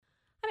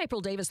April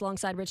Davis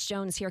alongside Rich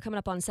Jones here, coming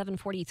up on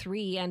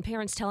 7:43, and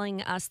parents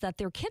telling us that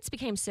their kids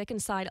became sick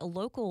inside a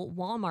local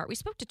Walmart. We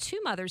spoke to two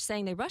mothers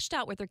saying they rushed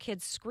out with their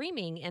kids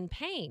screaming in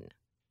pain.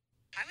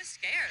 I was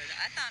scared.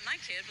 I thought my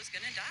kid was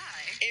going to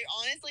die. It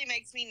honestly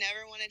makes me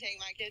never want to take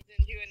my kids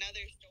into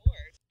another store.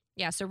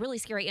 Yeah, so really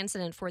scary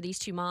incident for these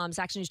two moms.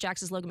 Action News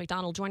Jax's Logan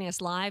MacDonald joining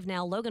us live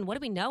now. Logan, what do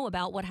we know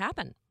about what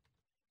happened?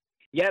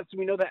 Yes,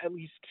 we know that at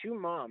least two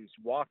moms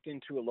walked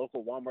into a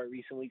local Walmart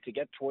recently to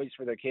get toys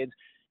for their kids,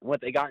 and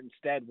what they got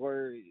instead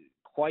were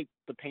quite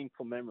the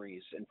painful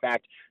memories. In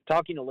fact,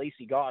 talking to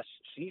Lacey Goss,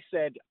 she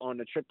said on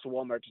a trip to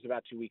Walmart just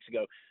about 2 weeks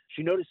ago,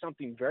 she noticed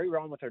something very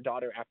wrong with her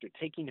daughter after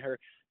taking her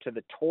to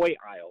the toy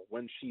aisle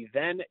when she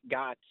then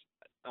got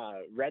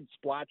red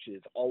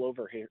splotches all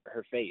over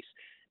her face,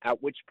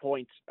 at which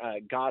point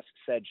Goss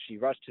said she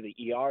rushed to the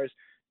ERs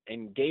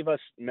and gave us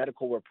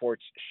medical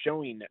reports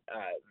showing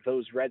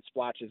those red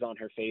splotches on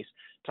her face,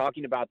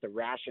 talking about the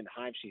rash and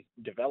hive she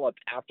developed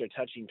after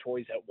touching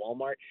toys at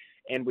Walmart.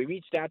 And we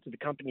reached out to the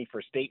company for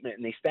a statement,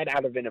 and they said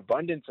out of an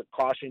abundance of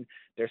caution,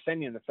 they're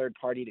sending a third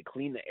party to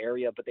clean the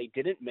area, but they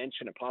didn't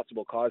mention a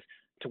possible cause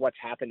to what's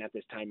happened at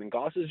this time. And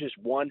Goss is just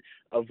one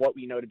of what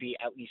we know to be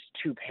at least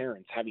two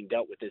parents having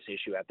dealt with this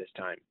issue at this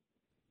time.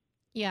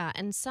 Yeah,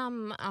 and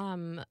some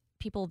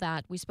people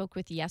that we spoke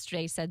with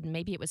yesterday said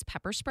maybe it was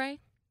pepper spray.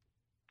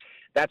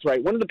 That's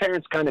right. One of the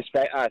parents kind of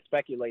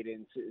speculated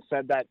and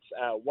said that's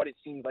what it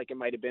seemed like it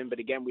might have been. But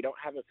again, we don't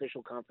have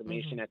official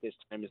confirmation at this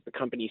time. As the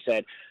company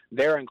said,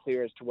 they're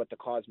unclear as to what the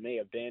cause may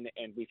have been.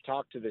 And we've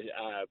talked to the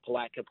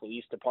Palatka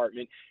Police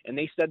Department, and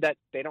they said that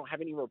they don't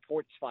have any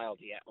reports filed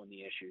yet on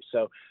the issue.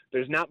 So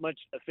there's not much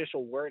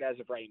official word as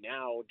of right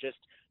now. Just,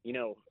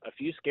 a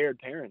few scared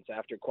parents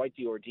after quite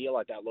the ordeal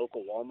at that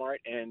local Walmart,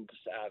 and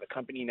the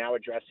company now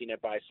addressing it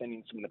by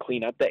sending someone to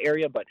clean up the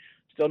area. But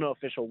still no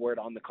official word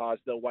on the cause,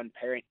 though one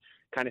parent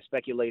kind of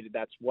speculated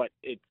that's what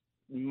it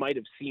might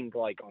have seemed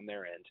like on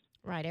their end.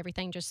 Right.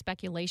 Everything just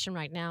speculation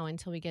right now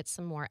until we get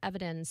some more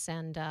evidence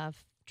and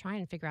try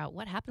and figure out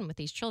what happened with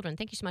these children.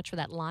 Thank you so much for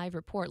that live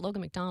report.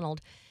 Logan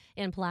MacDonald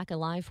in Palatka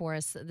Live for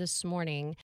us this morning.